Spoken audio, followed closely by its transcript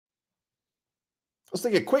Let's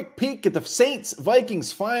take a quick peek at the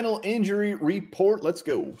Saints-Vikings final injury report. Let's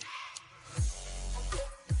go.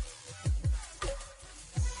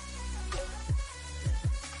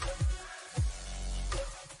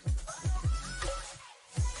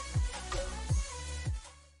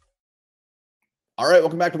 All right,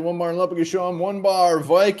 welcome back to the Onebar and Lupagus show. I'm Onebar.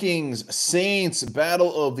 Vikings, Saints,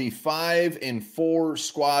 battle of the 5 and 4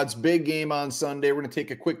 squads. Big game on Sunday. We're going to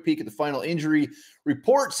take a quick peek at the final injury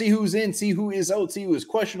report, see who's in, see who is out, see who is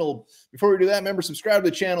questionable. Before we do that, remember, subscribe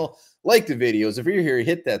to the channel, like the videos. If you're here,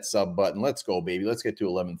 hit that sub button. Let's go, baby. Let's get to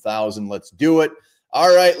 11,000. Let's do it.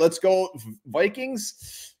 All right, let's go.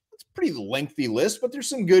 Vikings. Pretty lengthy list, but there's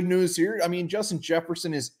some good news here. I mean, Justin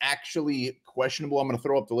Jefferson is actually questionable. I'm going to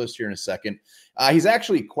throw up the list here in a second. He's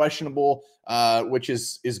actually questionable, which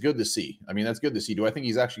is good to see. I mean, that's good to see. Do I think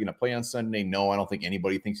he's actually going to play on Sunday? No, I don't think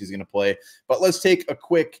anybody thinks he's going to play. But let's take a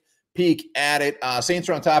quick peek at it. Saints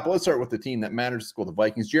are on top. Let's start with the team that matters. Let's go the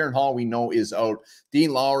Vikings. Jaron Hall, we know, is out.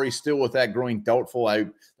 Dean Lowry still with that growing doubtful. I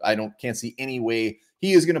can't see any way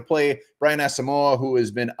he is going to play. Brian Asamoah, who has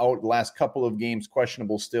been out the last couple of games,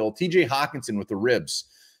 questionable still. TJ Hawkinson with the ribs,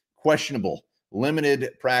 questionable. Limited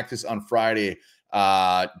practice on Friday.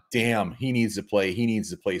 Damn, he needs to play. He needs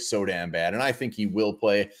to play so damn bad, and I think he will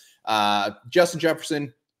play. Justin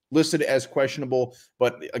Jefferson, listed as questionable,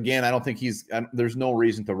 but again, I don't think there's no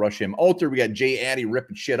reason to rush him. Out there, we got Jay Addy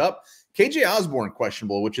ripping shit up. KJ Osborne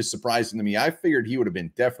questionable, which is surprising to me. I figured he would have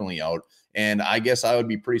been definitely out, and I guess I would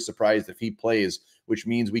be pretty surprised if he plays, which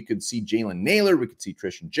means we could see Jalen Naylor, we could see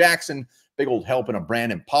Tristan Jackson, big old helping of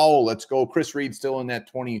Brandon Powell. Let's go. Chris Reed still in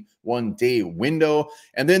that 21-day window.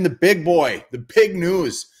 And then the big boy, the big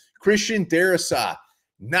news, Christian Darrisaw.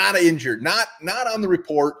 Not injured, not on the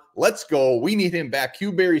report. Let's go. We need him back.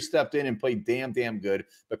 Hugh Berry stepped in and played damn good,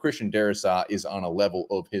 but Christian Darrisaw is on a level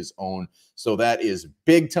of his own. So that is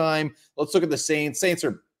big time. Let's look at the Saints. Saints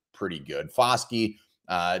are pretty good. Foskey,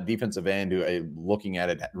 defensive end, who looking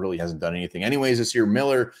at it really hasn't done anything. Anyways, this year,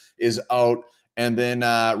 Miller is out. And then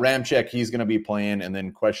Ramczyk, he's going to be playing. And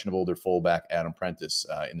then questionable, their fullback, Adam Prentice,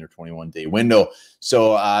 in their 21-day window.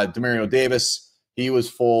 So Demario Davis, he was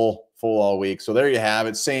full all week. So there you have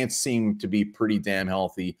it. Saints seem to be pretty damn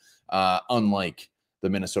healthy, unlike the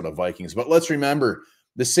Minnesota Vikings. But let's remember,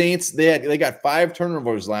 the Saints, they got 5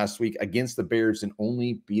 turnovers last week against the Bears and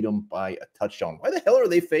only beat them by a touchdown. Why the hell are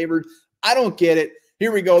they favored? I don't get it.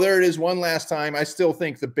 Here we go. There it is one last time. I still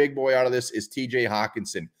think the big boy out of this is TJ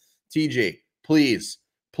Hawkinson. TJ, please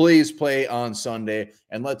play on Sunday,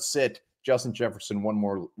 and let's sit Justin Jefferson one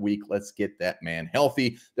more week. Let's get that man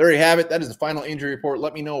healthy. There you have it. That is the final injury report.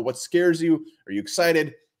 Let me know what scares you. Are you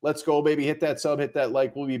excited? Let's go, baby. Hit that sub, hit that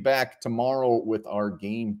like. We'll be back tomorrow with our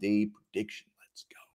game day prediction.